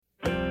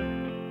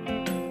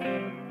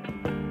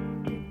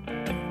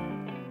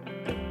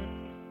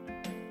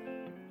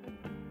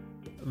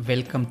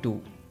Welcome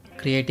to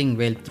Creating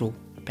Wealth Through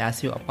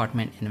Passive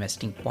Apartment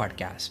Investing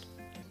podcast.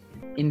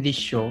 In this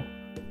show,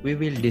 we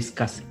will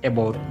discuss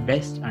about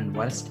best and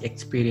worst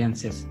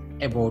experiences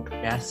about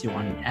passive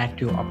and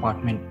active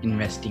apartment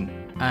investing.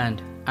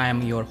 And I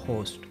am your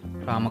host,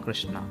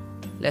 Ramakrishna.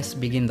 Let's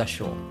begin the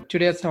show.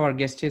 Today's our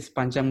guest is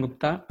Pancham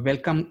Gupta.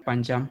 Welcome,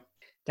 Pancham.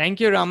 Thank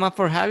you, Rama,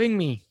 for having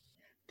me.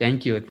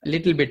 Thank you. A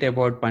little bit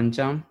about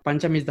Pancham.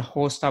 Pancham is the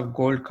host of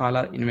Gold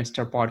Collar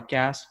Investor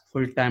Podcast,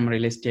 full-time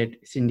real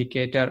estate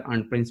syndicator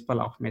and principal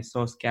of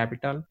Mesos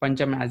Capital.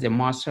 Pancham has a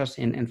master's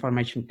in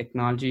information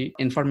technology,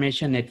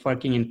 information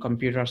networking and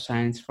computer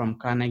science from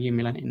Carnegie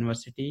Mellon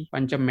University.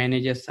 Pancham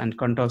manages and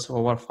controls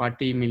over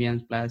 40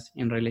 million plus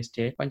in real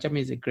estate. Pancham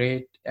is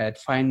great at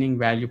finding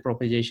value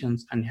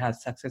propositions and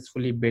has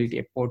successfully built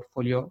a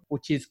portfolio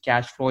which is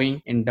cash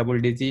flowing in double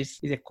digits.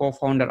 He is a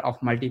co-founder of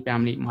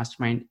Multifamily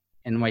Mastermind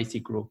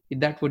NYC Group. With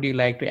that, would you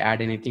like to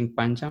add anything,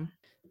 Pancham?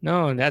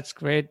 No, that's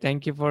great.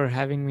 Thank you for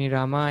having me,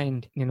 Rama,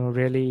 and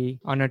really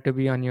honored to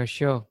be on your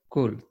show.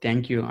 Cool.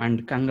 Thank you.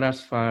 And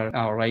congrats for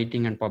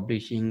writing and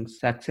publishing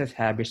Success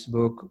Habits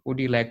book. Would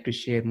you like to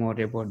share more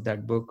about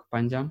that book,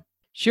 Pancham?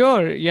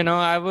 Sure.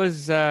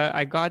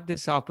 I got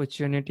this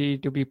opportunity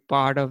to be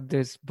part of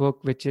this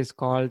book, which is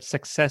called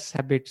Success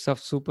Habits of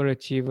Super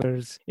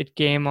Achievers. It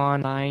came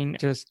online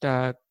just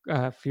a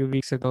few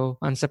weeks ago.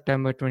 On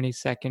September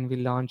 22nd, we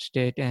launched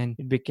it, and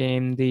it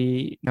became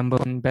the number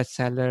one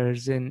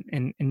bestsellers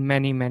in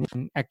many,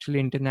 actually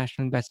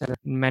international bestsellers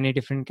in many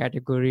different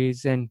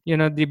categories. And,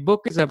 the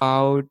book is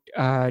about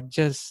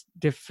just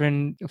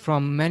different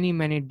from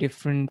many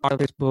different parts of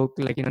this book,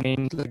 like,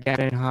 names like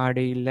Darren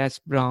Hardy, Les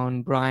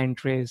Brown, Brian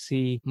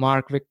Tracy,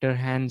 Mark Victor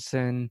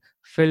Hansen,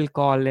 Phil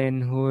Collin,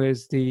 who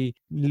is the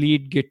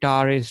lead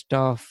guitarist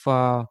of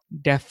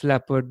Def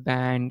Leppard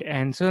band.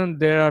 And so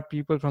there are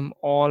people from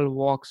all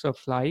walks of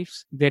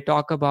life. They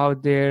talk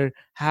about their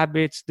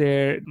habits,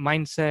 their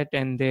mindset,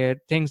 and their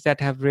things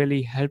that have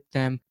really helped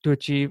them to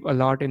achieve a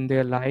lot in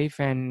their life.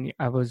 And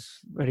I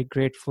was very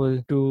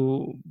grateful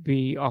to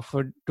be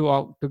offered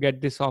to get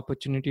this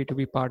opportunity to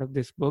be part of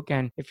this book.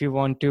 And if you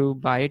want to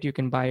buy it, you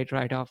can buy it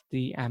right off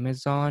the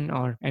Amazon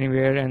or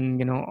anywhere.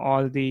 And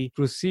all the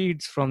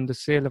proceeds from the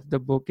sale of the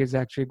book is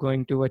actually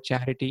going to a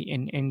charity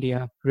in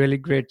India, really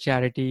great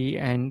charity,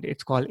 and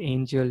it's called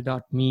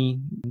angel.me.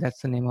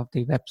 That's the name of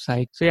the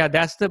website. So yeah,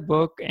 that's the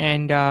book.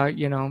 And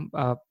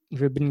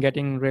we've been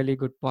getting really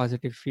good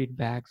positive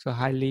feedback. So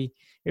highly,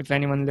 if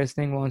anyone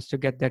listening wants to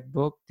get that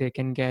book, they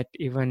can get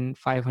even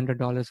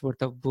 $500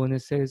 worth of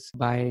bonuses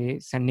by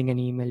sending an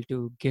email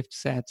to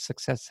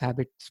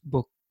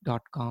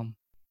gifts@successhabitsbook.com.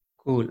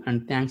 Cool.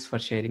 And thanks for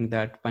sharing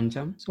that,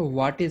 Pancham. So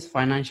what is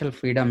financial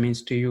freedom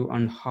means to you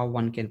and how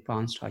one can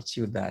plan to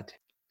achieve that?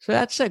 So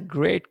that's a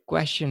great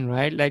question,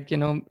 right? Like,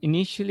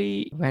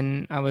 initially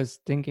when I was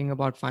thinking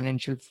about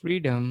financial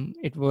freedom,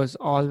 it was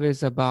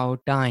always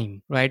about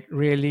time, right?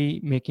 Really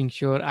making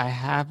sure I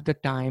have the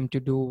time to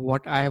do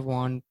what I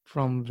want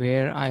from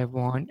where I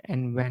want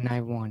and when I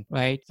want,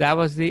 right? That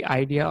was the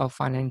idea of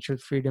financial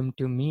freedom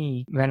to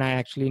me when I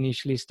actually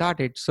initially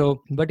started.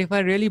 So, but if I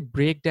really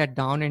break that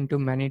down into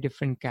many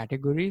different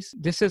categories,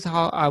 this is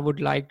how I would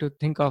like to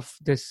think of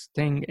this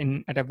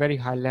thing at a very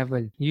high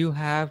level. You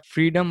have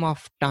freedom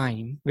of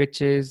time,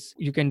 which is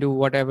you can do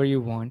whatever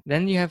you want.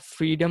 Then you have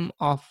freedom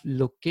of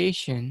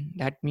location.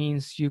 That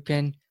means you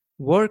can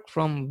work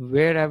from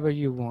wherever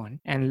you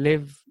want and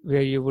live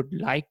where you would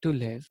like to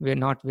live,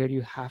 not where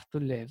you have to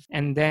live.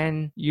 And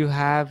then you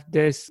have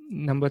this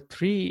number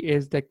 3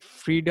 is the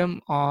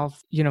freedom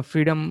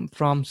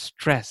from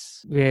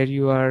stress, where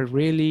you are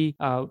really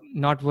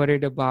not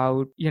worried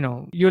about,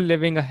 you're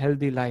living a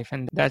healthy life.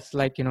 And that's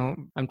like,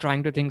 I'm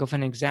trying to think of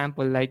an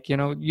example, like,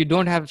 you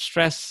don't have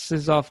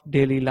stresses of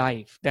daily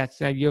life.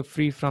 That's you're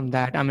free from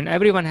that. I mean,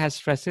 everyone has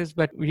stresses,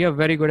 but you're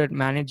very good at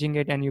managing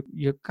it, and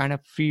you kind of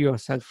free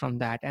yourself from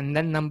that. And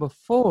then number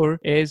 4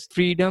 is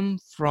freedom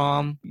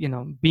from,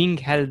 being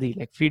healthy,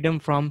 like freedom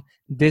from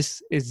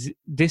this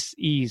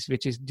ease,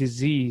 which is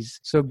disease.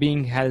 So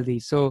being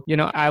healthy. So,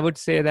 I would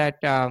say that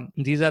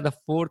these are the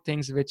 4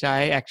 things which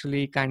I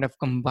actually kind of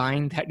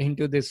combine that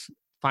into this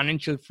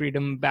financial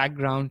freedom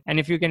background. And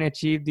if you can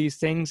achieve these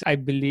things, I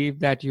believe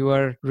that you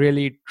are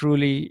really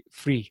truly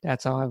free.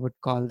 That's how I would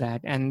call that.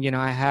 And there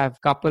are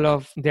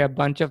a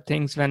bunch of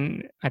things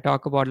when I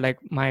talk about like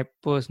my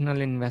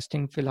personal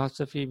investing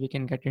philosophy. We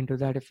can get into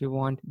that if you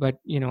want, but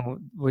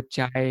which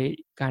I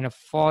kind of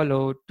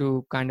follow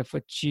to kind of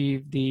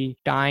achieve the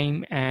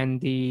time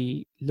and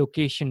the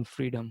location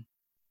freedom.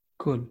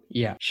 Cool.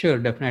 Yeah, sure.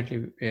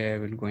 Definitely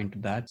we'll go into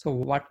that. So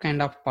what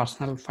kind of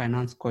personal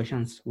finance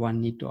questions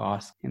one need to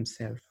ask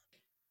himself?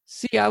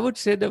 See, I would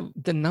say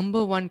the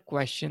number one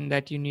question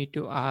that you need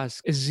to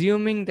ask,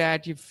 assuming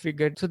that you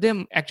figured, so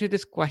then actually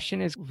this question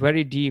is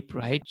very deep,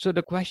 right? So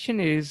the question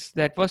is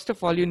that first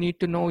of all, you need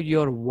to know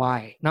your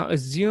why. Now,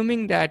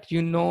 assuming that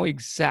you know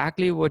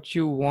exactly what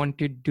you want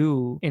to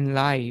do in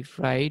life,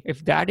 right?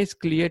 If that is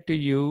clear to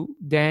you,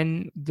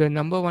 then the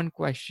number one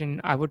question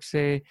I would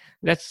say,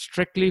 let's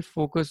strictly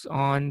focus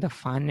on the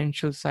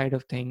financial side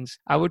of things.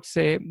 I would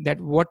say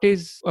that what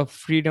is a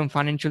freedom,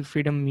 financial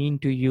freedom mean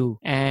to you?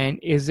 And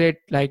is it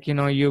like,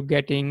 you're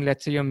getting,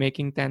 let's say you're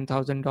making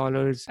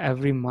 $10,000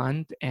 every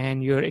month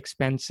and your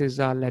expenses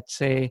are, let's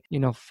say,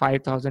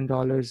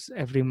 $5,000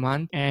 every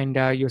month, and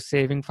you're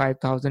saving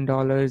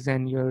 $5,000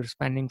 and you're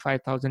spending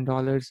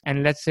 $5,000.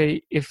 And let's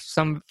say if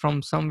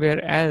from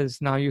somewhere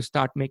else, now you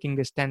start making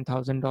this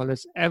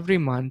 $10,000 every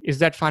month, is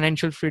that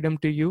financial freedom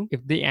to you?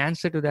 If the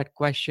answer to that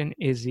question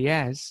is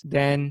yes,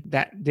 then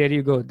there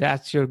you go.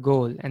 That's your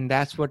goal. And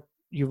that's what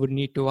you would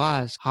need to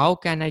ask. How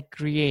can I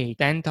create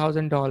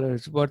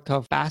 $10,000 worth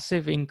of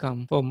passive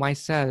income for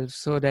myself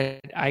so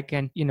that I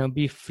can,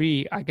 be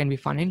free, I can be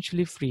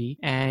financially free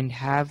and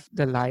have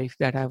the life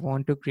that I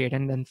want to create,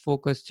 and then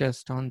focus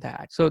just on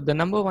that. So the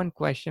number one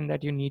question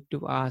that you need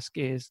to ask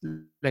is,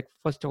 like,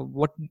 first of all,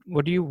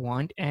 what do you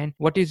want and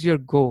what is your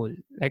goal?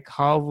 Like,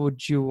 how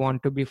would you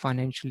want to be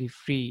financially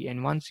free?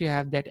 And once you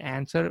have that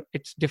answer,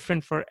 it's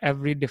different for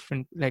every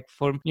different, like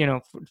for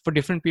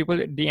different people,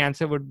 the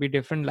answer would be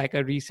different. Like I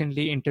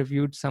recently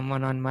interviewed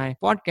someone on my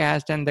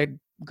podcast, and the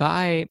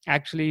guy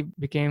actually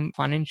became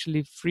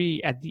financially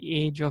free at the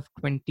age of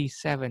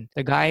 27.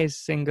 The guy is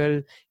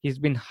single. He's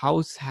been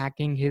house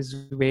hacking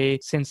his way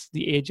since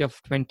the age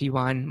of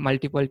 21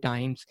 multiple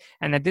times.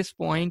 And at this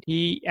point,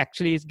 he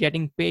actually is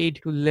getting paid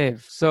to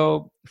live.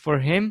 So for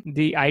him,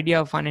 the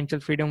idea of financial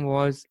freedom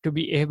was to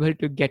be able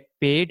to get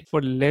paid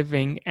for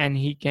living, and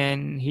he's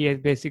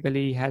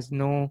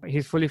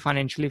fully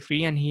financially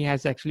free, and he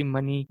has actually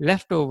money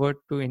left over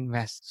to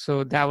invest.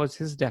 So that was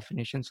his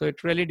definition. So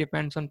it really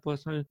depends on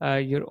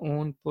your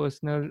own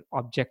personal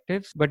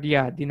objectives. But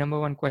yeah, the number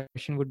one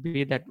question would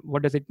be that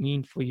what does it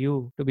mean for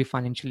you to be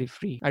financially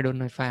free? I don't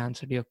know if I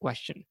answered your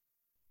question.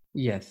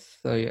 Yes.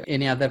 So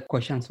any other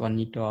questions one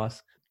need to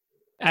ask?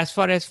 As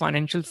far as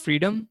financial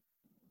freedom?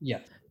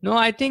 Yes. No,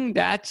 I think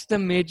that's the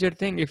major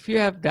thing. If you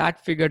have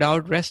that figured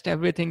out, rest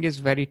everything is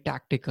very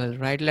tactical,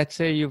 right? Let's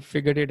say you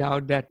figured it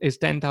out that is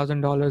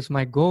 $10,000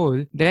 my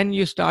goal. Then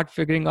you start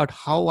figuring out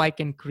how I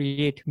can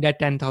create that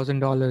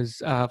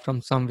 $10,000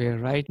 from somewhere,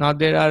 right? Now,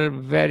 there are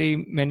very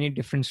many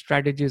different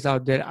strategies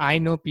out there. I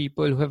know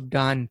people who have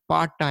done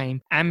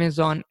part-time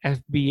Amazon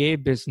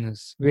FBA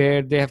business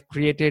where they have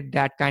created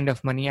that kind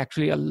of money,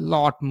 actually a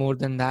lot more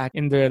than that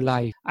in their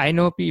life. I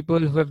know people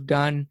who have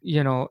done,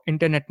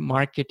 internet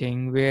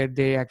marketing where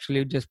they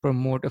actually just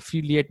promote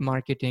affiliate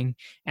marketing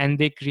and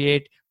they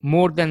create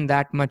more than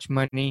that much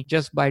money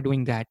just by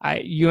doing that.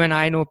 You and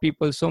I know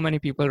people, so many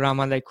people,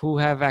 Rama, like who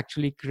have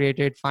actually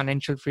created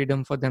financial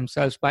freedom for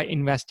themselves by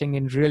investing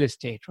in real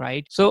estate,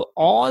 right? So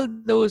all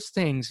those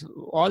things,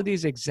 all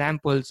these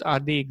examples are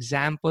the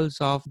examples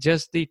of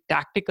just the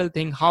tactical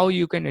thing, how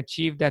you can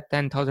achieve that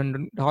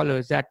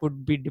 $10,000. That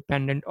would be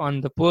dependent on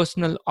the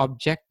personal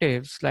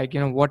objectives, like,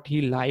 what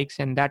he likes.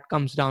 And that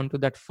comes down to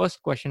that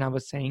first question I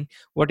was saying,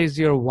 what is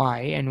your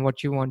why and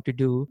what you want to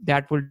do?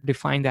 That will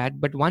define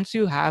that. But once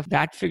you have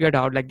that figured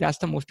out, like that's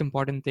the most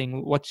important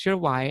thing. What's your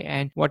why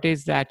and what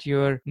is that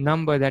your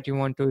number that you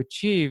want to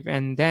achieve?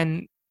 And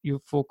then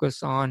you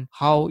focus on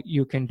how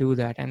you can do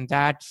that. And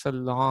that's a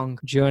long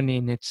journey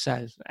in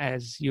itself,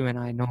 as you and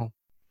I know.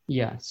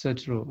 Yeah, so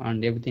true.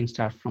 And everything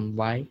starts from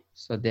why.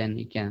 So then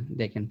they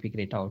can figure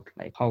it out,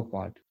 like how,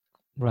 what.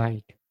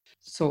 Right.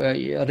 So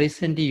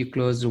recently you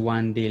closed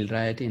one deal,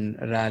 right, in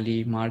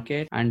Raleigh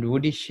market. And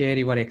would you share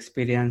your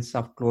experience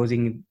of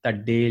closing the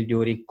deal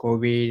during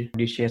COVID? Would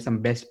you share some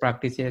best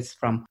practices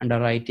from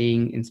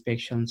underwriting,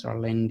 inspections, or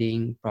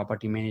lending,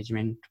 property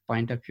management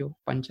point of view,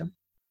 Pancham?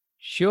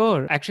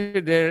 Sure.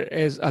 Actually, there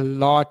is a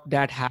lot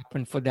that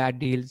happened for that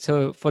deal.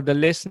 So for the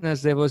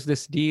listeners, there was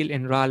this deal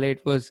in Raleigh.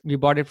 We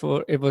bought it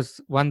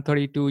was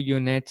 132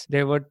 units.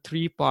 There were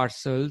 3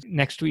 parcels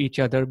next to each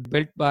other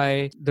built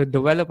by the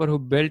developer who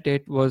built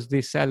it was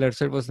the seller.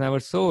 So it was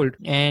never sold.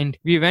 And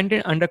we went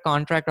in under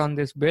contract on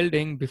this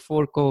building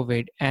before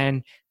COVID.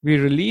 And we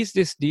released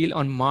this deal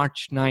on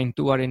March 9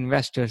 to our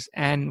investors.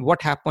 And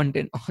what happened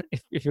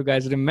if you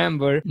guys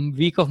remember,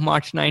 week of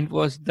March 9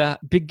 was the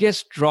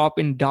biggest drop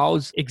in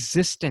Dow's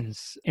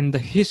existence in the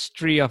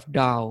history of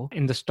Dow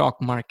in the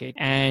stock market.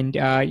 And,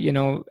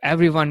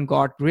 everyone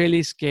got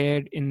really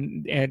scared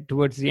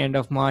towards the end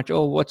of March.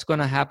 Oh, what's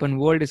going to happen?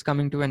 World is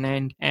coming to an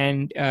end.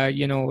 And,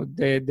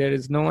 there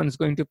is no one's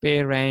going to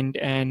pay rent.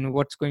 And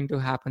what's going to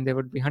happen? There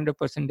would be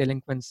 100%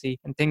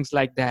 delinquency and things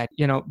like that,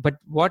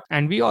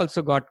 and we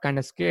also got kind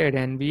of scared scared,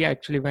 and we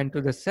actually went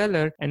to the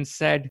seller and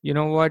said, you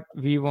know what,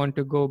 we want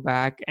to go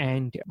back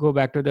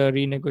to the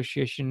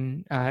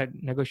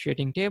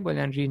negotiating table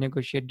and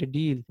renegotiate the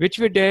deal, which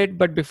we did.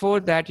 But before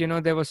that,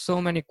 there were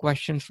so many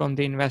questions from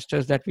the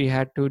investors that we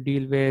had to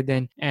deal with,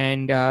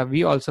 and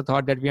we also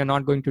thought that we are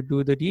not going to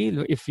do the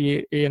deal if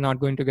we are not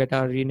going to get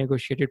our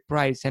renegotiated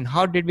price. And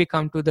how did we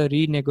come to the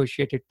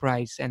renegotiated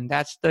price? And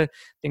that's the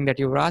thing that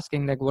you were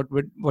asking, like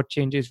what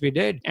changes we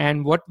did.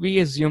 And what we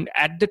assumed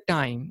at the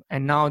time,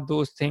 and now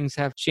those things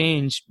have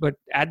changed, but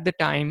at the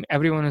time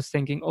everyone was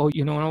thinking, oh,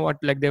 you know what,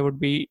 like there would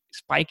be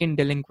spike in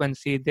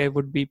delinquency, there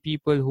would be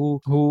people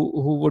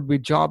who would be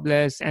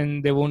jobless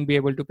and they won't be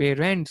able to pay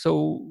rent.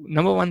 So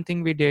number one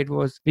thing we did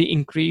was we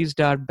increased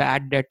our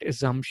bad debt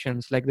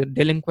assumptions, like the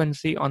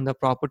delinquency on the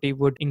property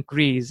would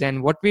increase.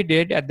 And what we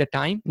did at the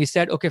time, we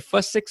said, okay,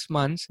 first 6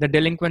 months the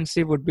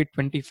delinquency would be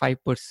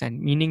 25%,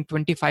 meaning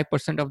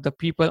 25% of the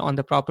people on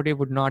the property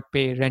would not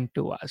pay rent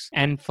to us.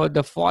 And for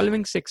the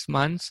following 6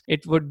 months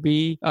it would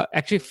be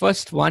actually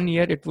first 1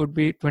 year it would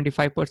be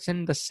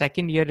 25%, the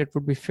second year it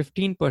would be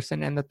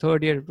 15%, and the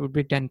third year it would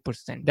be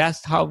 10%.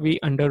 That's how we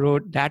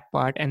underwrote that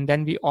part. And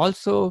then we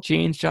also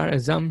changed our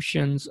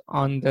assumptions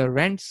on the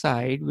rent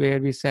side, where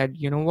we said,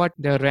 you know what,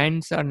 the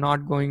rents are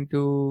not going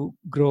to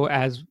grow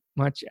as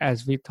much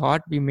as we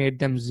thought. We made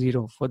them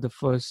zero for the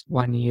first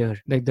 1 year,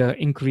 like the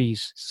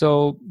increase.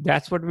 So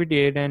that's what we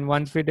did. And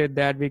once we did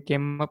that, we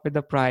came up with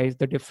the price,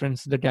 the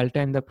difference, the delta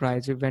in the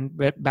price. We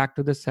went back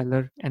to the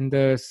seller, and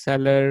the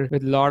seller,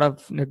 with a lot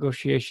of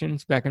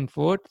negotiations back and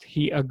forth,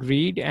 he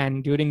agreed.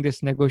 And during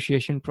this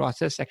negotiation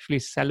process, actually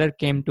seller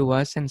came to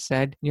us and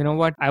said, you know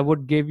what, I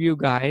would give you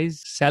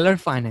guys seller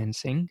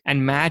financing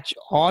and match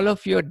all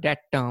of your debt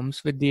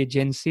terms with the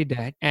agency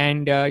debt,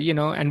 and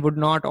and would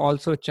not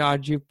also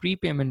charge you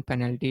prepayment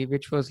penalty,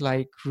 which was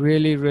like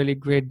really, really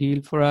great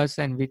deal for us.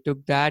 And we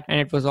took that, and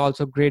it was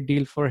also great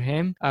deal for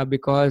him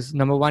because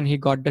number one, he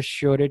got the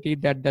surety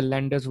that the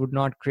lenders would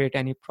not create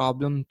any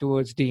problem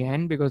towards the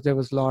end, because there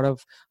was a lot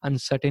of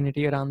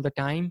uncertainty around the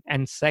time.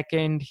 And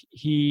second,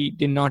 he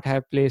did not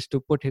have place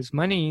to put his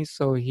money,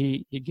 so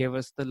he gave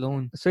us the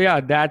loan. So yeah,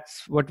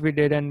 that's what we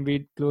did, and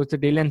we closed the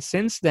deal. And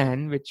since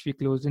then, which we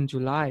closed in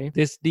July,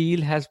 this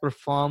deal has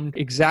performed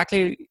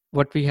exactly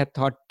what we had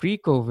thought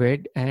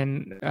pre-COVID.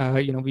 And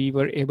we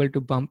were able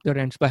to bump the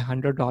rents by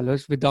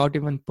 $100 without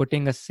even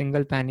putting a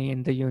single penny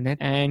in the unit.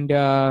 And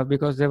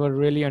because they were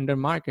really under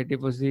market, it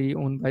was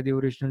owned by the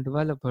original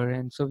developer.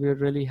 And so we were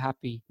really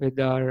happy with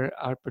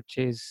our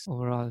purchase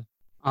overall.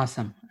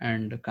 Awesome,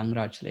 and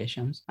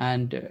congratulations.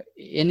 And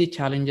any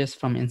challenges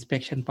from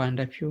inspection point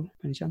of view,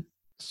 Pancham?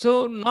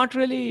 So not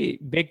really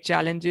big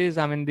challenges.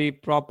 I mean, the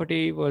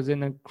property was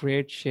in a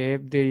great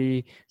shape.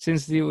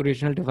 Since the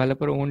original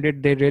developer owned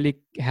it, they really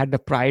had the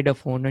pride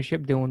of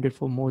ownership. They owned it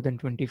for more than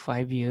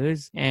 25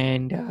 years.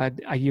 And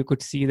you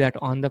could see that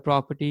on the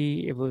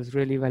property. It was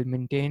really well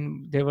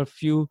maintained. There were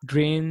few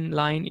drain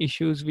line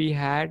issues we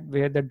had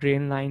where the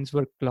drain lines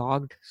were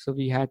clogged. So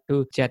we had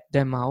to jet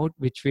them out,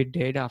 which we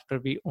did after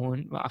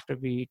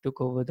we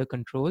took over the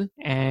control.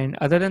 And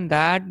other than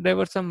that, there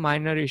were some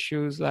minor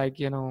issues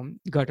like,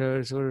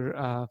 gutters, or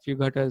a few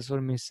gutters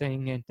were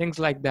missing and things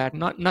like that.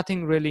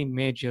 Nothing really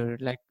major,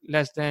 like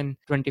less than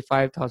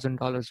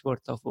 $25,000 worth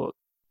of work.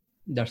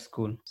 That's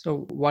cool.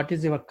 So what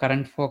is your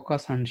current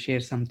focus, and share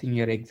something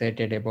you're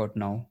excited about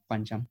now,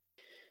 Pancham?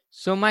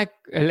 So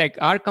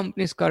our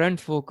company's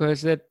current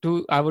focus,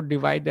 I would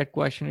divide that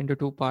question into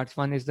two parts.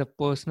 One is the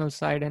personal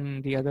side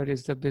and the other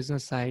is the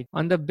business side.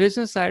 On the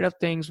business side of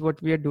things, what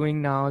we are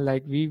doing now,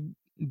 like we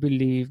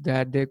believe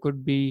that there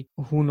could be,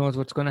 who knows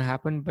what's going to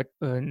happen, but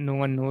no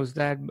one knows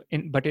that.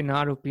 But in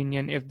our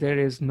opinion, if there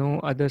is no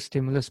other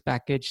stimulus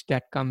package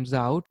that comes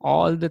out,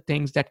 all the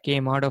things that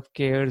came out of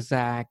CARES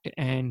Act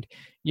and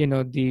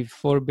the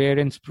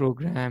forbearance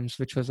programs,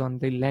 which was on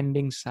the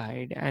lending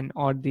side,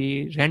 or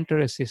the renter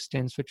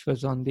assistance, which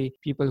was on the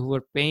people who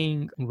were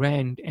paying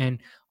rent, and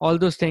all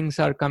those things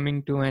are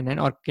coming to an end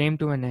or came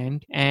to an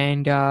end.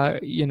 And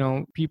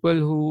people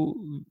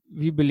who,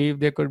 we believe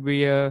there could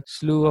be a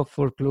slew of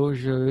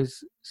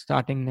foreclosures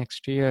starting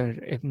next year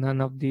if none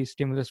of these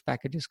stimulus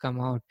packages come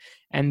out.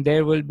 And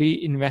there will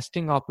be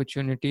investing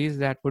opportunities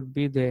that would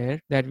be there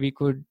that we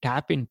could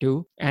tap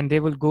into, and they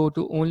will go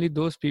to only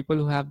those people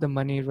who have the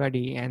money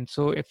ready. And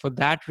so if for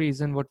that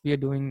reason, what we are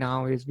doing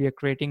now is we are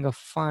creating a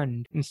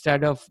fund.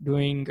 Instead of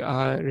doing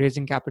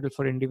raising capital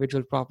for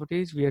individual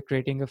properties, we are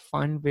creating a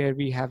fund where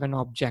we have an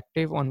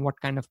objective on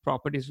what kind of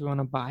properties we want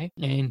to buy.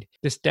 And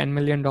this $10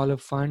 million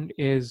fund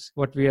is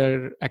what we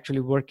are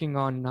actually working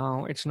on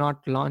now. It's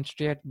not launched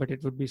yet, but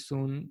it would be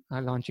soon,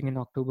 launching in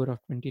October of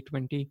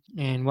 2020.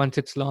 And once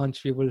it's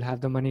launched, we will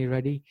have the money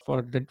ready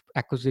for the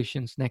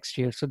acquisitions next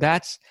year. So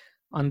that's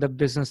on the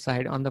business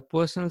side. On the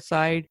personal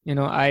side,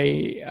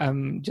 I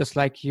am just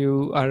like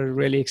you, are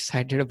really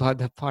excited about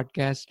the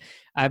podcast.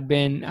 I've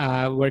been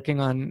working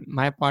on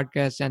my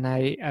podcast, and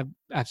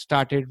I've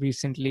started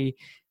recently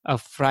a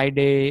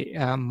Friday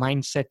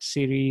mindset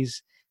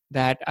series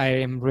that I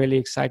am really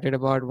excited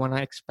about, want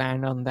to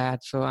expand on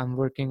that. So I'm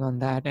working on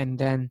that. And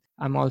then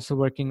I'm also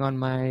working on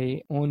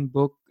my own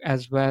book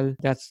as well.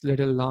 That's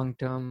little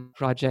long-term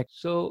project.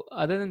 So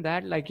other than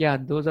that, like, yeah,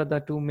 those are the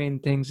two main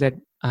things that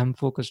I'm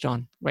focused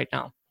on right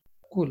now.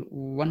 Cool.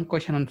 One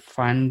question on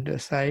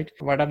fund side.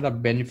 What are the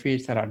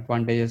benefits or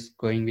advantages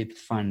going with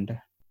fund?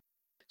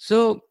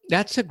 So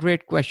that's a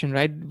great question,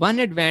 right? One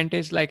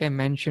advantage, like I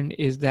mentioned,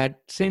 is that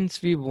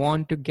since we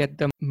want to get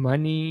the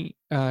money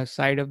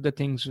side of the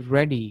things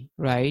ready,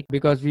 right?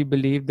 Because we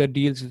believe the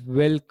deals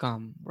will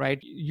come, right?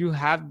 You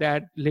have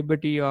that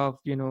liberty of,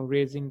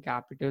 raising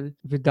capital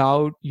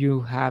without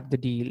you have the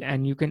deal.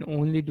 And you can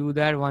only do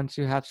that once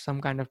you have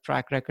some kind of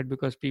track record,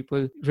 because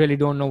people really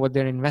don't know what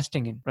they're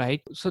investing in,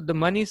 right? So the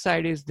money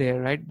side is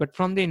there, right? But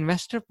from the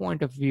investor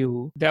point of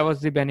view, that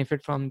was the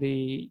benefit from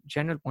the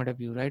general point of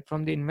view, right?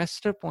 From the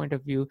investor point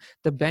of view,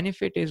 the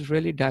benefit is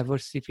really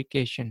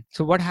diversification.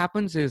 So what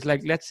happens is,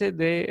 like, let's say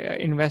they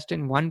invest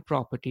in one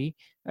property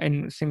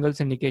in single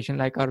syndication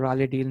like a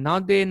Raleigh deal. Now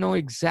they know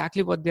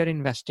exactly what they're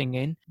investing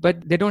in,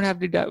 but they don't have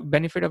the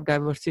benefit of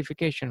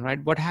diversification,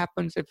 right? What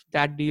happens if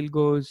that deal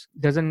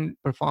doesn't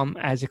perform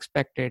as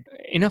expected?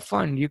 In a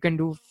fund, you can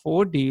do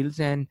 4 deals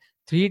and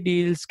 3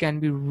 deals can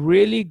be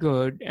really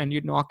good and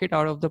you knock it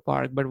out of the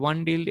park, but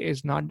one deal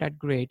is not that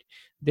great.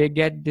 They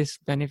get this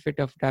benefit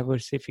of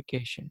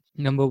diversification,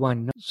 number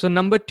one. So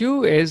number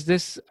two is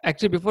this.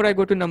 Actually, before I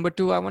go to number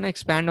two, I want to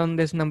expand on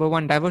this. Number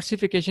one,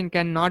 diversification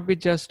cannot be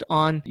just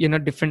on,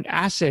 different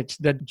assets.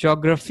 The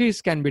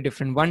geographies can be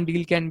different. One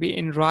deal can be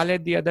in Raleigh,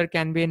 the other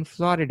can be in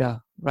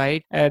Florida,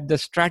 right? The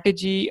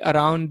strategy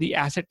around the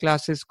asset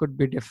classes could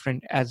be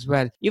different as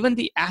well. Even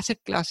the asset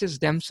classes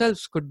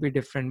themselves could be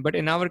different, but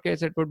in our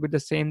case, it would be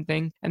the same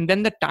thing. And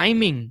then the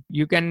timing,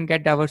 you can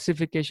get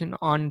diversification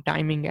on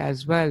timing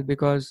as well,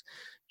 because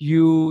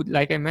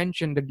like I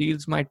mentioned, the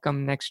deals might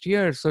come next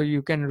year. So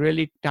you can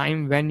really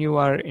time when you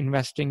are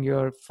investing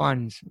your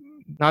funds.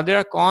 Now, there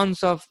are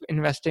cons of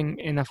investing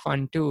in a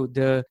fund too.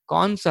 The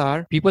cons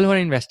are people who are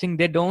investing,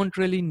 they don't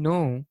really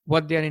know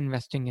what they are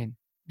investing in.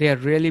 They are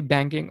really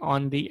banking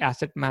on the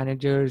asset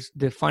managers,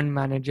 the fund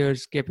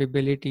managers'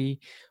 capability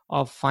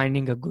of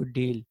finding a good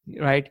deal,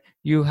 right?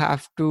 You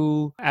have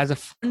to, as a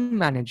fund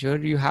manager,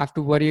 you have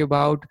to worry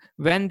about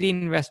when the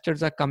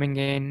investors are coming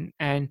in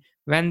and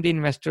when the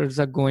investors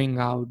are going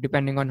out,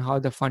 depending on how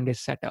the fund is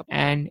set up.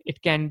 And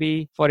it can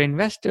be, for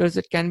investors,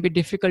 it can be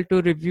difficult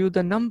to review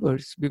the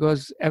numbers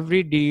because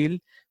every deal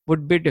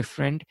would be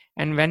different.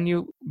 And when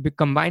you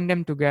combine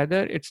them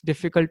together, it's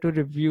difficult to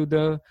review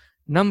the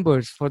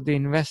numbers for the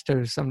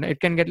investors. It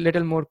can get a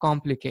little more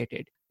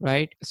complicated,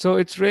 right? So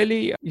it's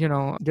really,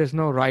 there's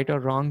no right or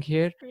wrong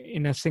here.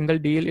 In a single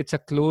deal, it's a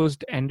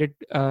closed-ended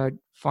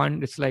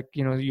fund. It's like,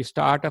 you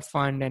start a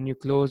fund and you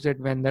close it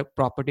when the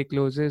property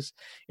closes.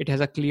 It has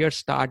a clear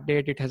start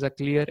date, it has a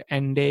clear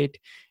end date,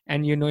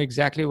 and you know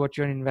exactly what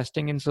you're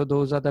investing in. So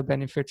those are the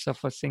benefits of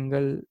a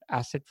single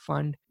asset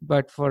fund.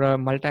 But for a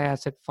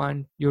multi-asset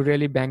fund, you're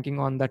really banking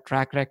on the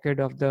track record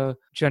of the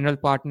general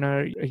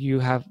partner. You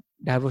have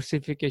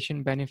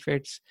diversification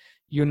benefits,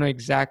 you know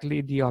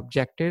exactly the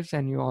objectives,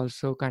 and you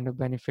also kind of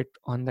benefit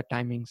on the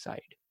timing side.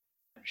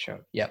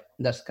 Sure. Yeah,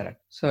 that's correct.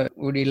 So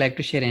would you like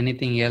to share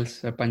anything else,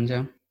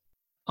 Panja?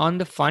 On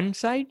the fund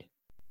side?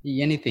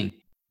 Anything.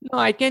 No,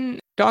 I can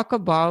talk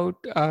about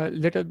a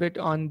little bit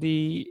on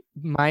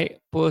my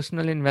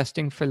personal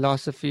investing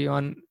philosophy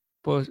on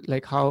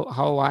like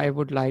how I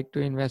would like to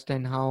invest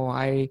and how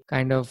I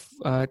kind of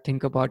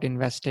think about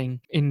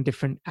investing in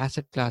different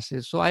asset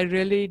classes. So I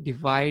really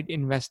divide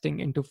investing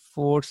into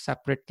 4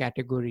 separate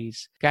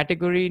categories.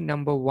 Category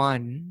number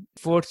 1,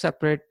 4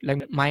 separate,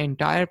 like my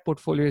entire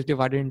portfolio is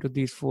divided into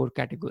these 4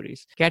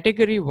 categories.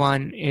 Category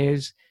 1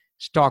 is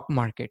stock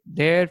market.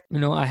 There,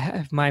 I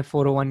have my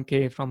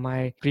 401k from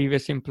my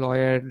previous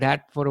employer.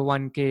 That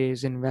 401k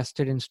is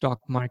invested in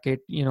stock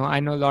market. I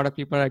know a lot of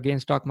people are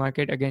against stock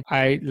market. Again,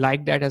 I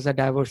like that as a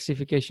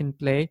diversification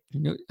play.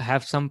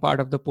 Have some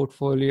part of the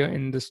portfolio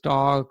in the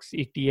stocks,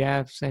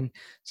 ETFs, and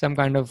some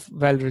kind of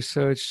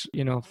well-researched,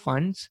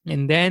 funds.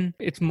 And then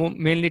it's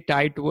mainly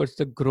tied towards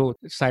the growth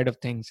side of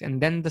things. And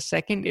then the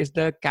second is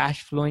the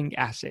cash flowing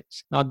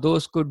assets. Now,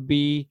 those could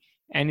be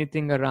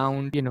anything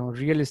around,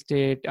 real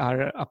estate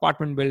or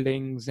apartment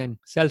buildings and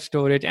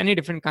self-storage, any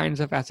different kinds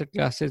of asset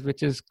classes,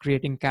 which is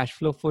creating cash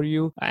flow for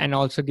you and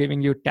also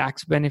giving you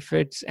tax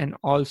benefits, and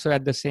also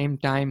at the same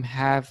time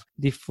have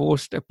the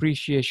forced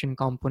appreciation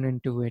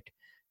component to it.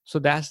 So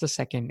that's the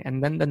second.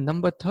 And then the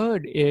number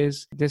 3rd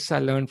is this I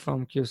learned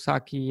from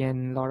Kiyosaki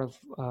and a lot of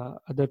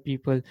other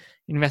people,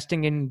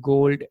 investing in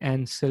gold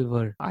and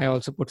silver. I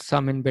also put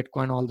some in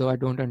Bitcoin, although I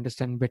don't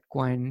understand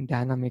Bitcoin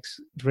dynamics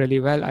really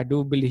well. I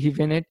do believe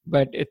in it,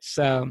 but it's,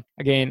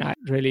 again, I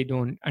really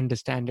don't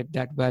understand it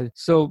that well.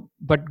 So,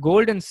 but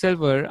gold and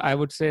silver, I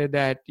would say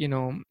that,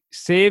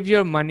 save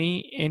your money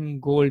in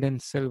gold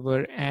and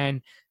silver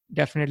and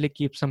definitely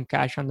keep some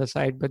cash on the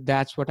side. But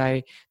that's what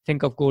I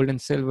think of gold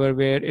and silver,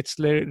 where it's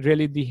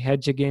really the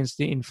hedge against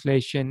the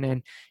inflation.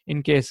 And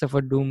in case of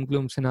a doom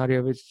gloom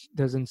scenario, which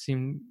doesn't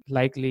seem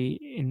likely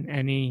in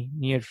any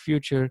near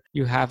future,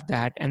 you have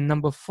that. And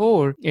number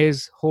 4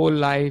 is whole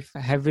life,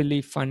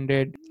 heavily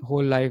funded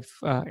whole life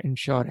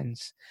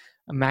insurance,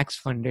 max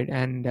funded.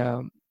 And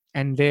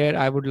there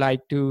I would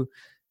like to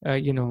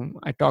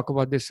I talk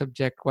about this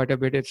subject quite a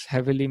bit. It's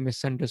heavily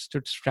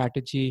misunderstood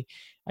strategy.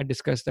 I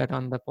discussed that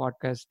on the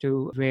podcast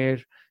too, where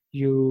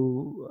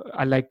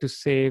I like to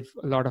save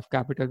a lot of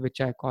capital,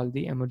 which I call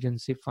the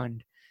emergency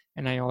fund.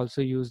 And I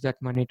also use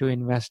that money to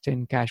invest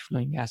in cash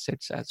flowing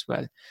assets as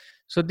well.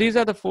 So these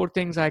are the 4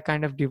 things I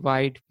kind of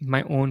divide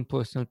my own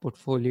personal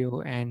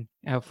portfolio and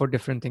for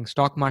different things.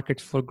 Stock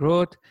markets for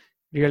growth,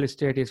 real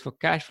estate is for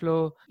cash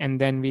flow,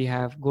 and then we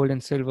have gold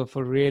and silver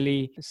for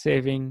really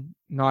saving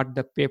not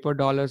the paper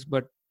dollars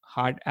but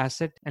hard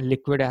asset and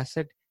liquid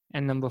asset.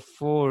 And number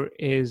 4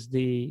 is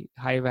the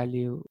high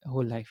value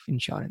whole life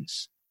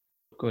insurance.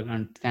 Cool,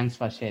 and thanks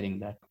for sharing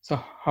that. So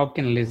how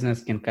can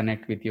listeners can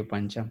connect with you,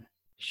 Pancham?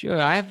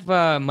 Sure, I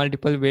have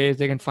multiple ways.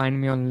 They can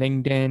find me on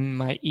LinkedIn.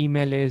 My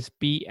email is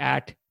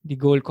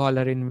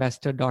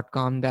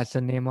p@thegoldcollarinvestor.com. That's the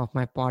name of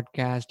my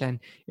podcast. And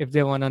if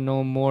they want to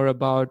know more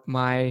about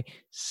my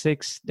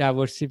 6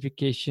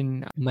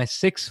 diversification, my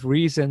 6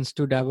 reasons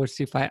to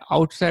diversify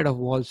outside of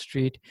Wall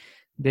Street,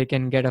 they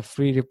can get a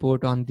free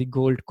report on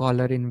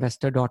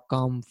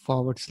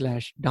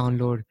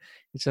thegoldcollarinvestor.com/download.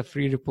 It's a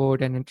free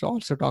report, and it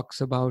also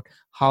talks about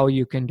how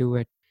you can do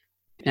it.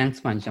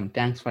 Thanks, Pancham.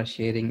 Thanks for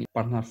sharing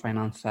personal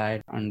finance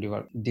side and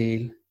your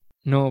deal.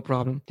 No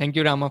problem. Thank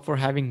you, Rama, for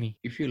having me.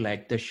 If you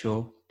like the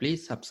show,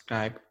 please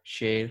subscribe,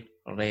 share,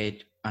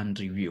 rate, and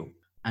review.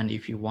 And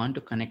if you want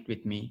to connect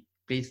with me,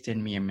 please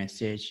send me a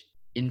message,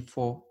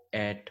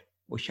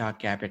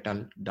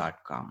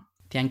 info@ushacapital.com.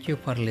 Thank you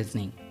for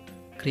listening.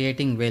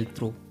 Creating Wealth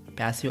Through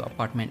Passive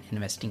Apartment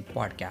Investing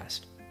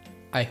Podcast.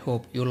 I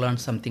hope you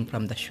learned something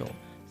from the show.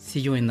 See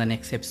you in the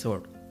next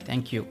episode.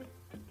 Thank you.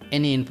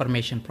 Any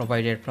information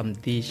provided from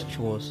these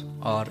shows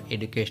are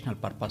educational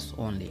purpose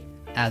only.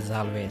 As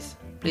always,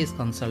 please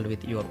consult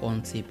with your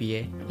own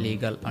CPA,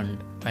 legal and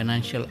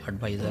financial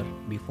advisor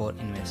before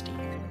investing.